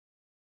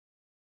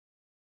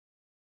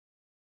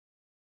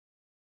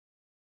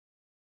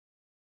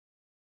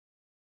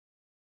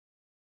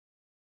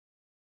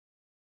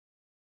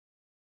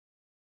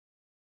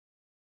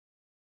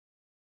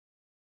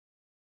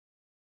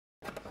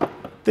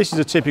This is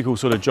a typical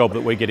sort of job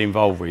that we get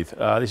involved with.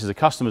 This is a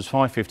customer's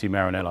 550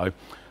 Maranello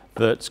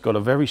that's got a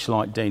very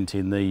slight dent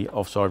in the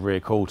offside rear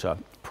quarter,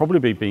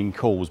 probably being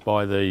caused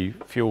by the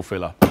fuel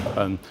filler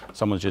and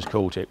someone's just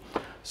caught it.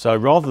 So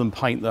rather than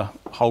paint the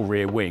whole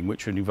rear wing,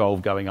 which would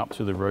involve going up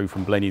to the roof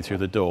and blending through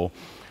the door,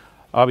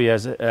 Arby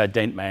has a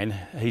dent man.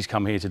 He's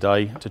come here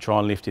today to try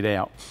and lift it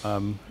out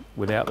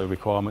without the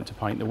requirement to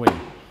paint the wing.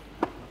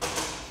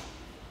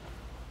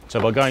 So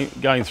by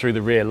going through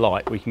the rear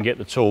light, we can get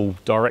the tool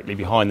directly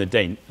behind the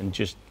dent and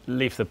just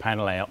lift the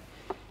panel out.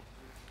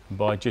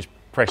 By just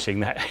pressing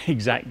that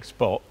exact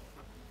spot,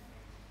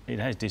 it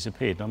has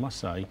disappeared, I must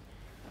say.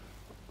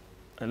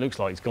 It looks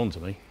like it's gone to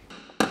me.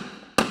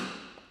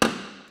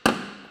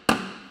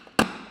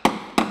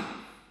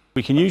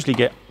 We can usually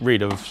get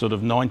rid of sort of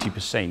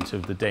 90%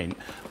 of the dent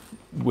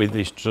with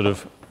this sort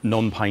of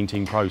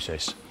non-painting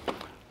process.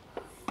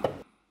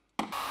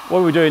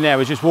 What we're doing now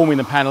is just warming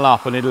the panel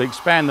up, and it'll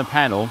expand the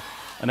panel,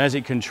 and as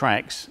it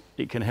contracts,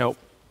 it can help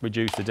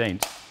reduce the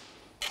dent.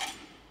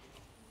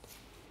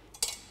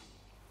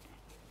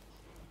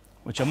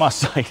 Which I must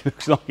say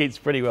looks like it's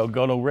pretty well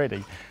gone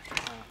already.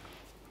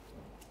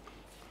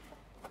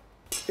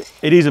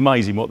 It is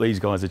amazing what these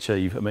guys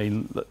achieve. I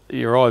mean,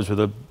 you arrive with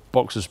a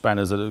box of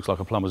spanners that looks like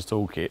a plumber's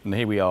toolkit, and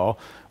here we are,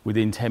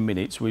 within 10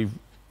 minutes, we've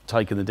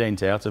taken the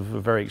dent out of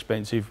a very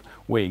expensive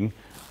wing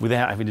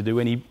without having to do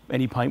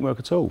any paintwork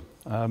at all.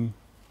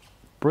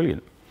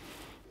 Brilliant.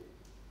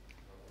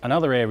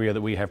 Another area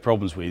that we have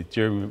problems with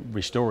during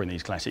restoring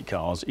these classic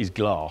cars is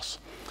glass.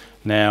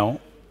 Now,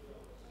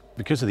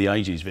 because of the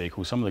age of these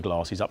vehicles, some of the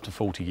glass is up to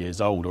 40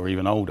 years old or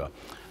even older,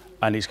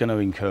 and it's going to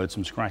incur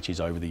some scratches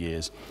over the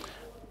years.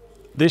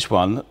 This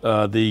one,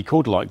 the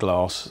quarter-light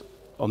glass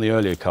on the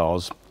earlier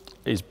cars,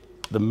 is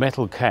the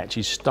metal catch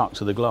is stuck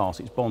to the glass,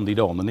 it's bonded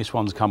on, and this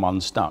one's come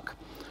unstuck.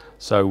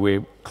 So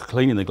we're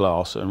cleaning the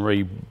glass and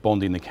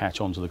rebonding the catch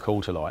onto the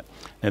quarter light.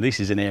 Now this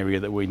is an area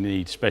that we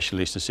need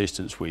specialist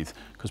assistance with,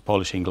 because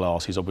polishing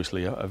glass is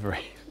obviously a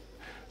very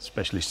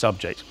specialist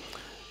subject.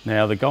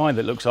 Now the guy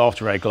that looks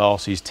after our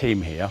glass is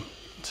Tim here.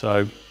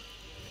 So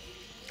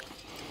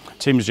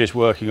Tim's just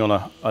working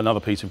on another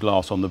piece of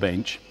glass on the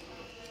bench.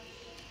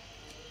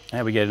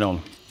 How are we getting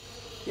on?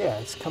 Yeah,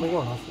 it's coming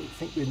on. I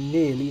think we're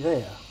nearly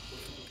there.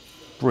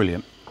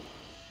 Brilliant.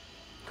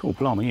 Cool,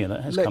 blimey, yeah,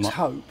 that has come up. Let's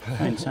hope.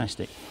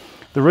 Fantastic.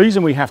 The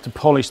reason we have to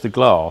polish the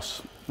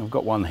glass, I've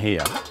got one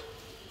here.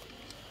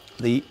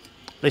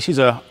 This is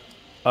a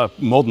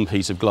modern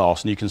piece of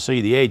glass, and you can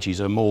see the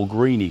edges are more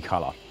greeny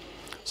colour.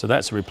 So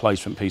that's a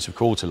replacement piece of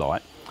quarter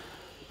light.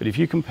 But if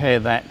you compare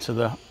that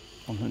to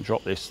I'm going to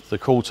drop this, the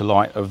quarter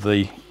light of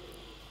the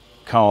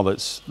car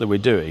that we're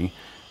doing,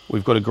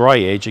 we've got a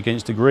grey edge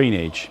against a green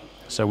edge.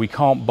 So we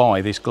can't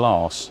buy this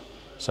glass.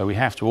 So we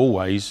have to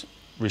always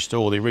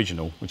restore the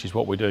original, which is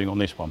what we're doing on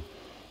this one.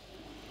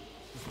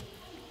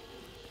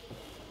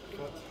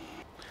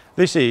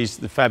 This is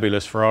the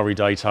fabulous Ferrari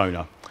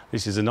Daytona.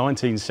 This is a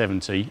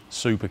 1970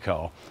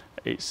 supercar.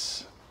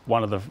 It's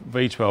one of the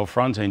V12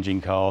 front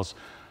engine cars,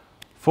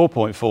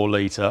 4.4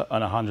 litre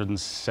and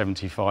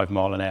 175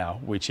 mile an hour,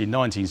 which in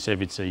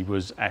 1970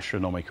 was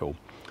astronomical.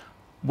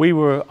 We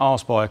were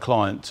asked by a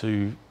client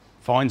to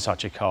find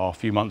such a car a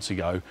few months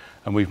ago,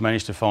 and we've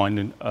managed to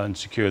find and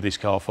secure this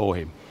car for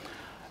him.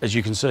 As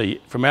you can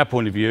see, from our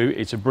point of view,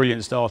 it's a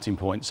brilliant starting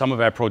point. Some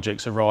of our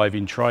projects arrive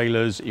in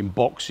trailers, in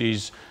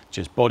boxes,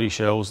 just body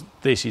shells.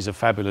 This is a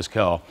fabulous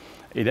car.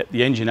 The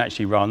engine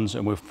actually runs,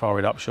 and we'll fire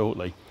it up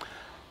shortly.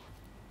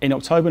 In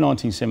October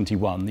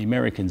 1971, the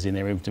Americans, in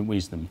their infinite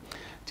wisdom,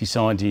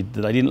 decided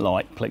that they didn't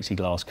like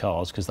plexiglass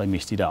cars because they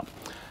messed it up.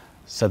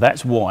 So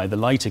that's why the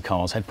later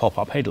cars had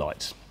pop-up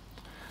headlights.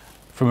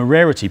 From a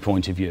rarity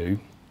point of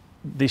view,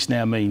 this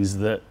now means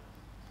that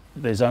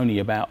there's only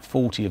about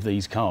 40 of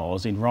these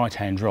cars in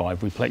right-hand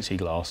drive with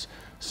plexiglass.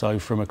 So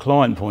from a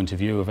client point of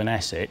view of an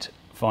asset,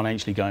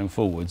 financially going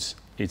forwards,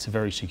 it's a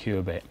very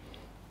secure bet.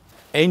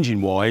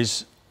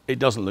 Engine-wise, it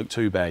doesn't look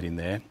too bad in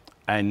there,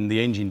 and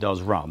the engine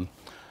does run.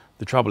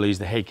 The trouble is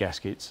the head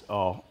gaskets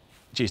are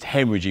just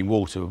hemorrhaging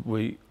water.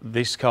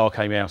 This car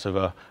came out of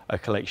a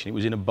collection. It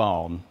was in a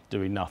barn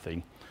doing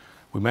nothing.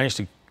 We managed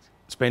to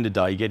spend a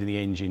day getting the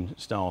engine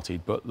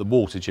started, but the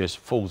water just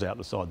falls out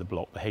the side of the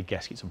block. The head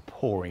gaskets are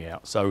pouring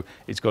out, so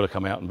it's got to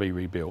come out and be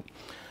rebuilt.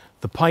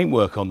 The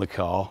paintwork on the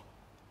car,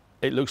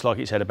 it looks like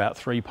it's had about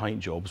 3 paint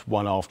jobs,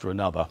 one after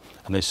another,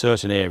 and there's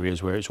certain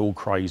areas where it's all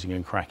crazing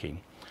and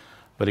cracking.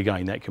 But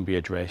again, that can be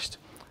addressed.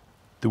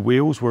 The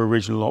wheels were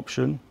original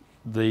option.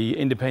 The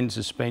independent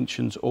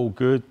suspension's all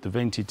good. The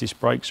vented disc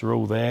brakes are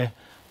all there.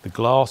 The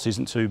glass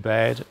isn't too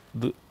bad.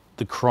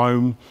 The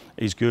chrome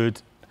is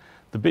good.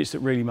 The bits that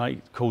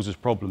really cause us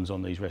problems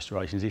on these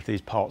restorations, if there's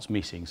parts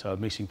missing, so a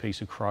missing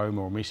piece of chrome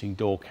or a missing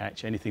door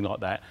catch, anything like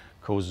that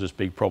causes us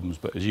big problems.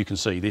 But as you can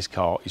see, this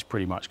car is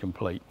pretty much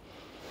complete.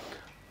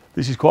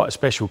 This is quite a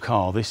special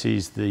car. This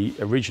is the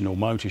original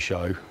Motor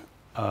Show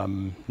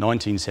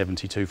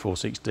 1970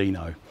 246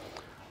 Dino.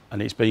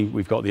 And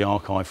we've got the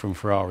archive from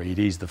Ferrari. It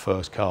is the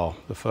first car,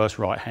 the first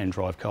right-hand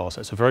drive car. So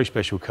it's a very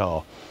special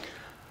car.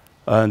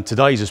 And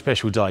today's a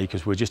special day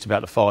because we're just about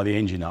to fire the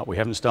engine up. We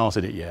haven't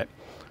started it yet.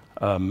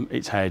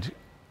 It's had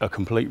a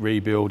complete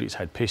rebuild. It's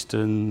had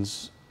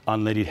pistons,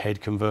 unleaded head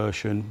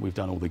conversion. We've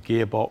done all the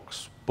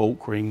gearbox,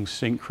 bulk rings,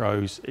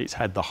 synchros. It's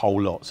had the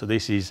whole lot. So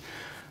this is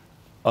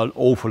an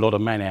awful lot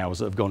of man hours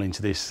that have gone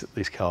into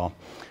this car.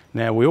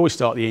 Now, we always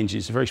start the engine.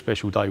 It's a very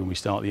special day when we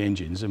start the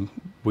engines, and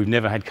we've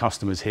never had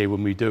customers here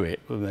when we do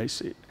it.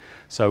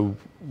 So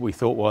we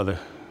thought, while the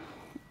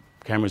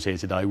camera's here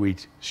today,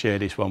 we'd share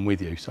this one with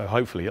you. So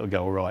hopefully it'll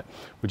go all right.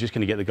 We're just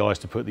going to get the guys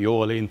to put the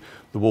oil in,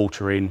 the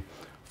water in,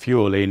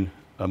 fuel in,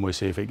 and we'll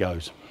see if it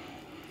goes.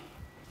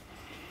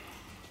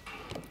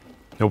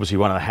 Obviously,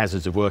 one of the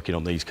hazards of working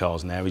on these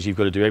cars now is you've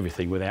got to do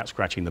everything without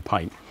scratching the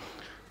paint.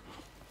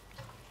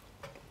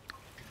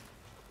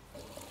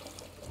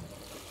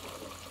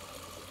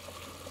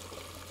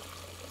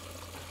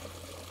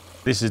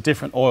 This is a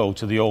different oil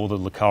to the oil that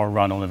the car will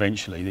run on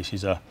eventually. This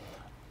is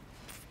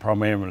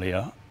primarily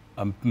a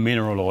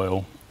mineral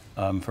oil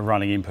for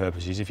running in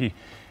purposes. If you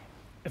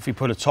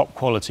put a top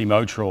quality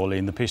motor oil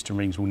in, the piston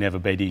rings will never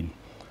bed in.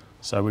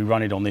 So we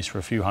run it on this for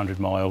a few hundred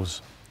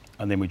miles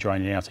and then we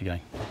drain it out again.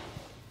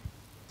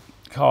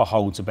 The car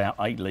holds about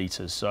 8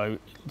 litres, so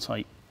it'll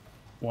take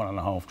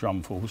 1.5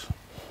 drumfuls.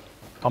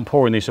 I'm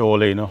pouring this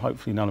oil in,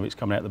 hopefully none of it's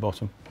coming out the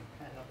bottom.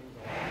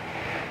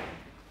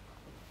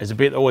 There's a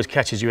bit that always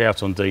catches you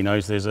out on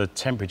Dinos. There's a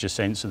temperature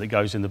sensor that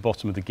goes in the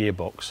bottom of the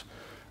gearbox.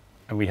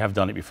 And we have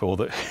done it before,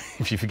 that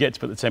if you forget to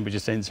put the temperature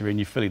sensor in,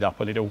 you fill it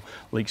up and it'll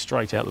leak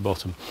straight out the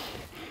bottom.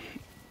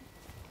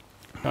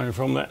 Going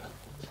from that.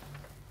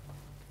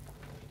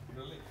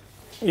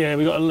 Yeah,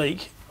 we got a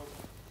leak.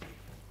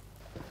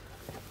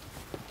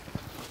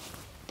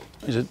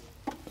 We've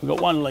got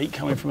one leak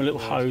coming from a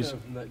little hose.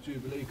 From that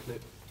Jubilee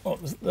clip.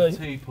 What was the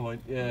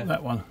T-point, yeah.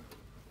 That one.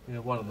 Yeah,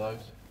 one of those.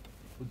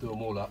 We'll do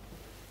them all up.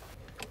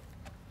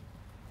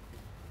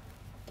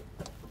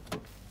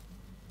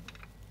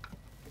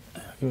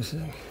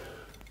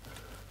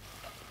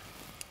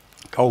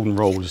 Golden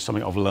rule is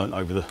something I've learnt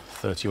over the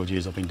 30 odd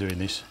years I've been doing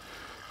this,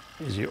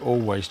 is you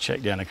always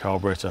check down a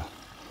carburettor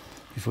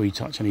before you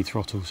touch any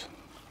throttles,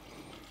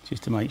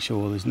 just to make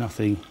sure there's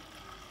nothing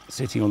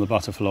sitting on the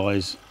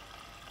butterflies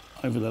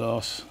over the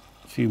last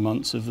few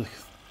months of the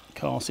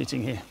car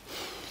sitting here.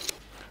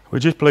 We're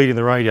just bleeding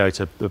the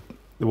radiator. The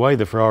way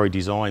the Ferrari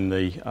designed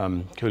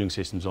the cooling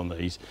systems on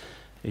these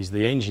is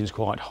the engine's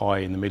quite high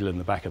in the middle and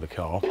the back of the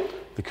car.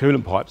 The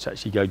coolant pipes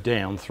actually go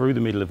down through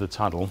the middle of the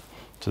tunnel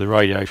to the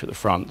radiator at the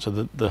front. So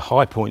the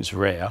high points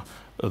of air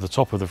are the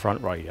top of the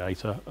front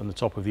radiator and the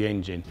top of the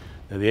engine.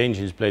 Now the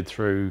engine's bled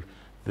through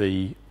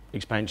the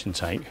expansion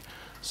tank.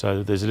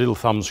 So there's a little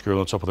thumb screw on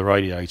the top of the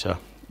radiator,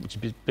 which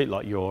is a bit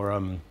like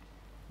your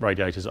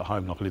radiators at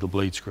home, like a little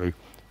bleed screw.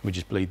 We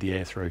just bleed the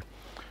air through.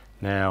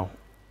 Now,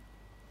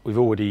 we've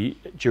already,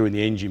 during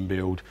the engine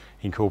build,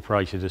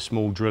 incorporated a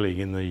small drilling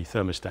in the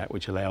thermostat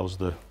which allows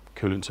the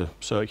coolant to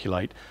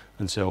circulate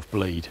and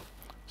self-bleed.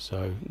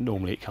 So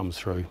normally it comes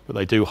through, but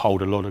they do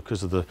hold a lot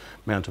because of the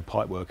amount of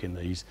pipe work in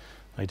these.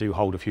 They do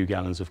hold a few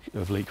gallons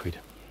of liquid.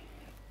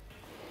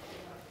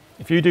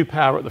 If you do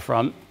power at the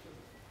front,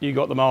 you've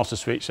got the master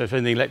switch, so if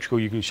anything electrical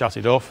you can shut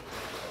it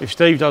off. If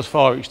Steve does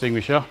fire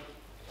extinguisher,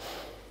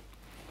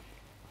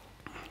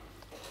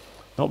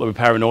 not that we're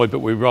paranoid, but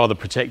we'd rather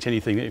protect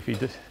anything if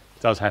it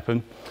does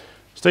happen.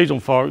 Steve's on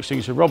fire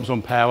extinguisher, Rob's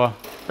on power,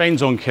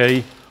 Ben's on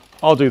key,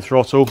 I'll do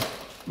throttle,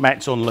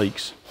 Matt's on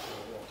leaks.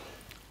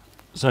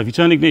 So if you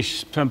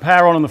turn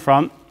power on the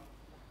front,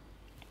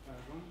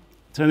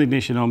 turn the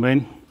ignition on,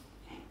 Ben.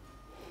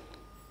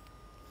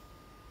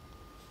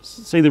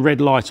 See the red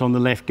light on the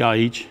left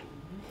gauge.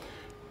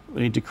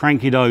 We need to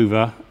crank it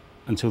over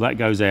until that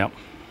goes out.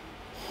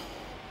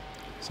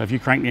 So if you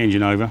crank the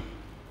engine over.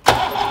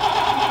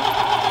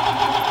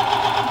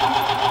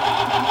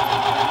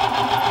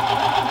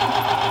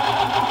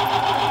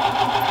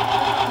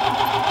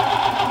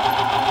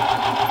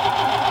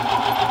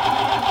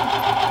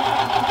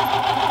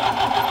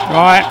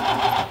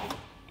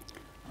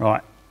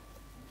 Right,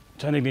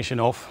 turn the ignition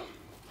off.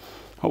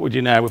 What we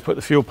do now, we put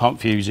the fuel pump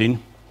fuse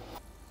in.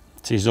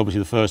 This is obviously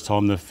the first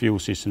time the fuel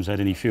system's had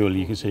any fuel, and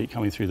you can see it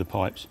coming through the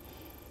pipes.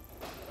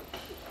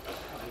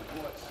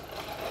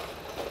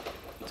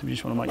 So we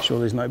just want to make sure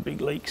there's no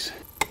big leaks.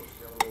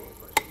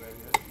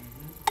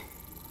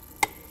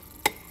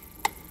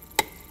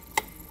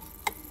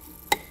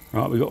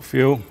 Right, we've got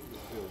fuel.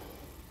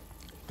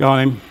 Go on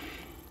in.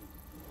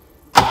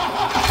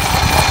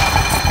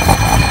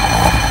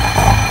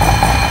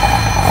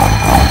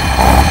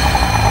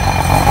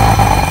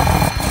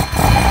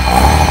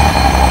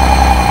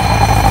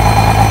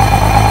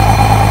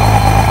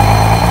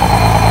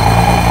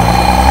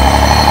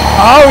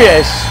 Oh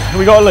yes,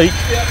 we got a leak.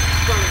 Yeah,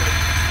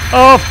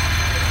 Oh.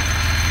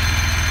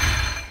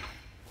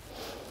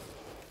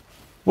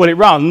 Well, it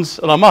runs,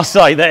 and I must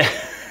say that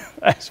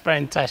that's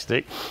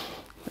fantastic.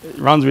 It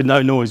runs with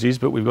no noises,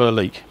 but we've got a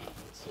leak.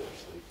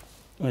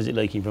 Where's it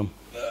leaking from?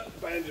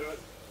 banjo.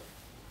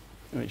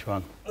 Which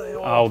one?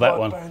 Oh, that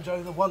one.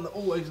 Banjo, the one that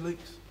always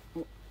leaks.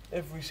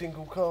 Every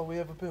single car we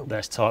ever built.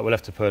 That's tight. We'll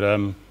have to put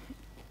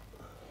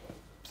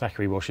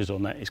Thackeray washers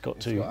on that. It's got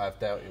It's two. got to have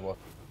doubt you what.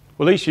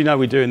 Well, at least you know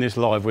we're doing this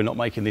live, we're not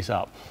making this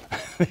up.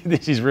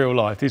 This is real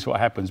life, this is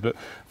what happens. But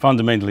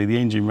fundamentally, the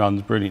engine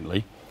runs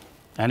brilliantly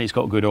and it's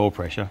got good oil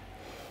pressure.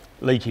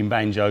 Leaking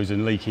banjos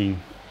and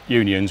leaking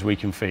unions we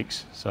can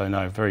fix. So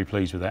no, very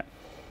pleased with that.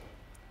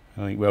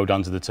 I think well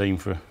done to the team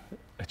for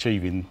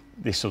achieving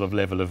this sort of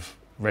level of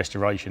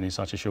restoration in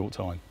such a short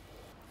time.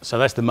 So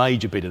that's the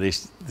major bit of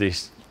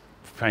this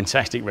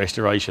fantastic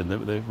restoration,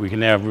 that we can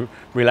now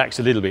relax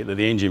a little bit that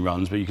the engine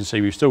runs, but you can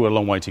see we've still got a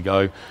long way to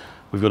go.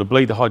 We've got to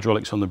bleed the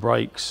hydraulics on the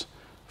brakes,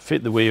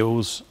 fit the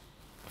wheels,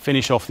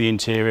 finish off the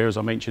interior. As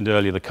I mentioned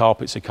earlier, the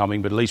carpets are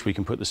coming, but at least we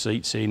can put the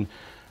seats in.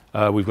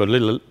 We've got a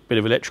little bit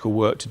of electrical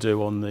work to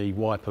do on the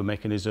wiper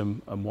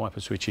mechanism and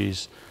wiper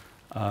switches,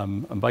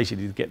 and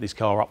basically to get this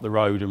car up the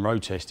road and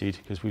road tested,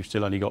 because we've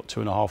still only got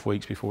 2.5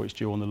 weeks before it's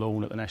due on the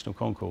lawn at the National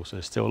Concours. So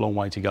there's still a long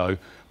way to go,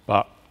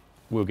 but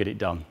we'll get it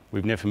done.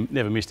 We've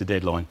never missed a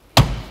deadline.